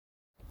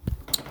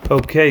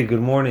Okay,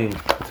 good morning.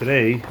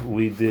 Today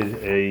we did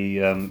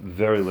a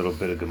very little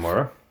bit of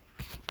Gemara.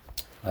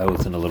 I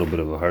was in a little bit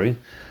of a hurry,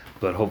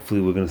 but hopefully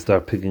we're going to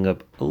start picking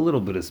up a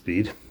little bit of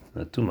speed,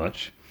 not too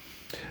much.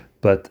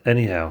 But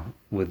anyhow,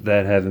 with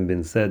that having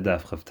been said,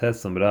 Daf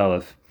Chavtes Amud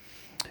Aleph,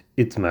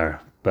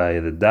 Itmar, by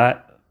the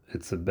dot,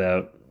 it's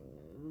about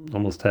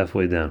almost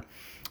halfway down.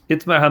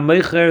 Itmar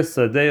haMeicher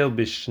Sadeo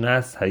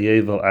Bishnas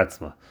Hayevel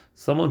Atzma.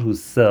 Someone who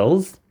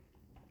sells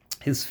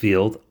his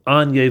field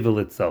on Yevel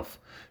itself.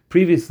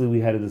 Previously, we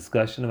had a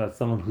discussion about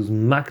someone who's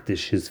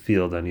makdish his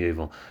field on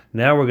Yevel.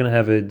 Now we're going to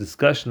have a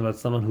discussion about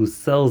someone who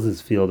sells his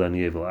field on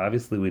Yevel.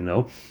 Obviously, we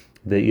know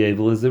that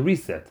Yevel is a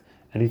reset.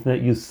 Anything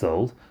that you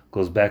sold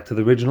goes back to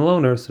the original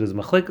owner. So there's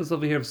machlekes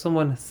over here. If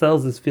someone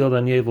sells his field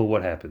on Yevel,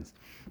 what happens?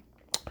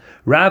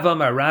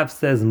 Rav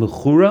says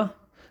mechura,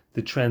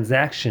 the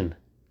transaction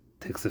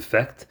takes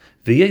effect,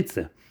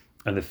 v'yetze,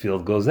 and the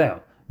field goes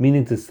out.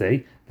 Meaning to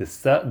say,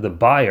 the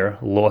buyer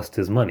lost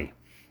his money.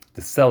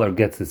 The seller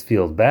gets his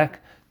field back.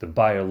 The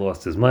buyer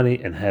lost his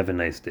money, and have a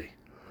nice day.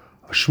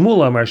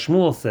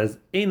 Shmuel says,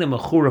 Eina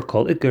mechura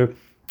kol ikar,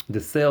 the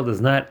sale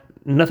does not,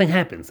 nothing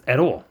happens at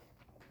all.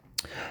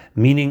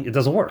 Meaning it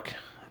doesn't work.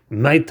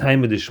 My time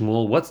with the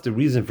Shmuel, what's the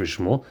reason for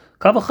Shmuel?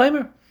 Kal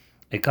v'chaimer.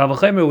 A kal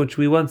v'chaimer, which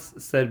we once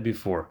said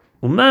before.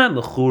 Uma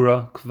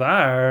mechura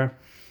kvar,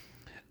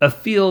 a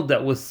field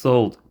that was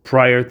sold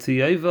prior to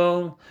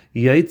Yevel,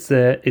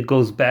 Yaitze, it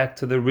goes back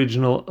to the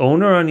original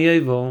owner on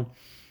Yevel.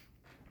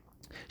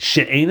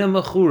 She'ena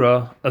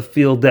mechura, a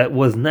field that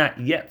was not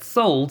yet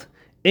sold,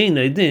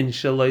 eina din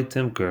shalai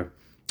timker.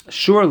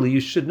 Surely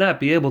you should not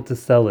be able to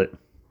sell it.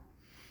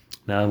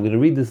 Now I'm going to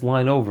read this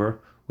line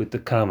over with the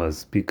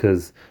commas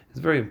because it's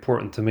very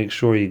important to make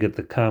sure you get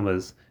the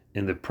commas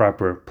in the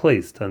proper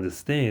place to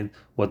understand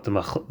what the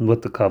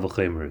kal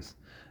v'chaimer is.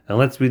 And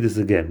let's read this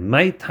again.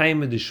 My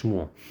time of the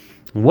Shmuel.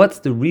 What's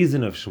the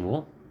reason of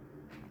Shmuel?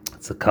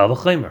 It's a kal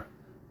v'chaimer,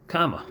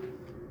 comma,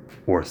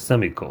 or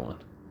semicolon.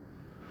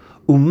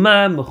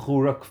 Uma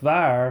mechura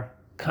kvar,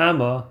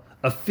 comma,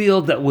 a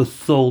field that was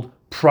sold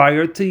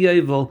prior to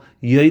Yevel,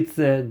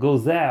 Yaitze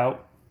goes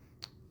out,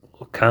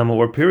 comma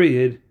or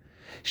period.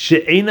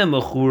 She'ena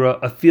mechura,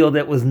 a field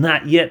that was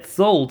not yet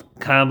sold,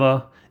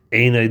 comma,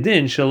 eina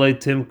din shalai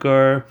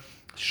timkar,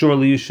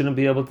 surely you shouldn't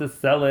be able to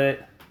sell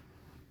it.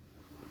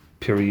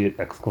 Period,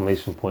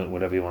 exclamation point,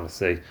 whatever you want to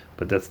say,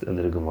 but that's the end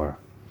of the Gemara.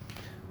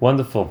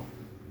 Wonderful.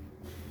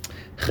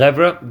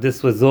 Chevra,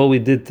 this was all we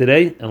did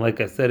today, and like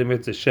I said, Emir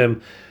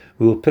Hashem,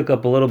 we will pick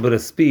up a little bit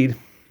of speed.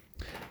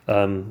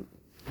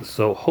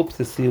 So hope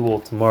to see you all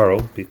tomorrow,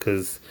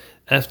 because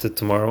after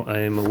tomorrow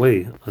I am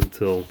away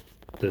until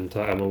the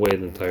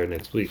entire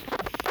next week.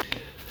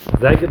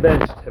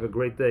 Have a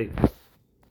great day.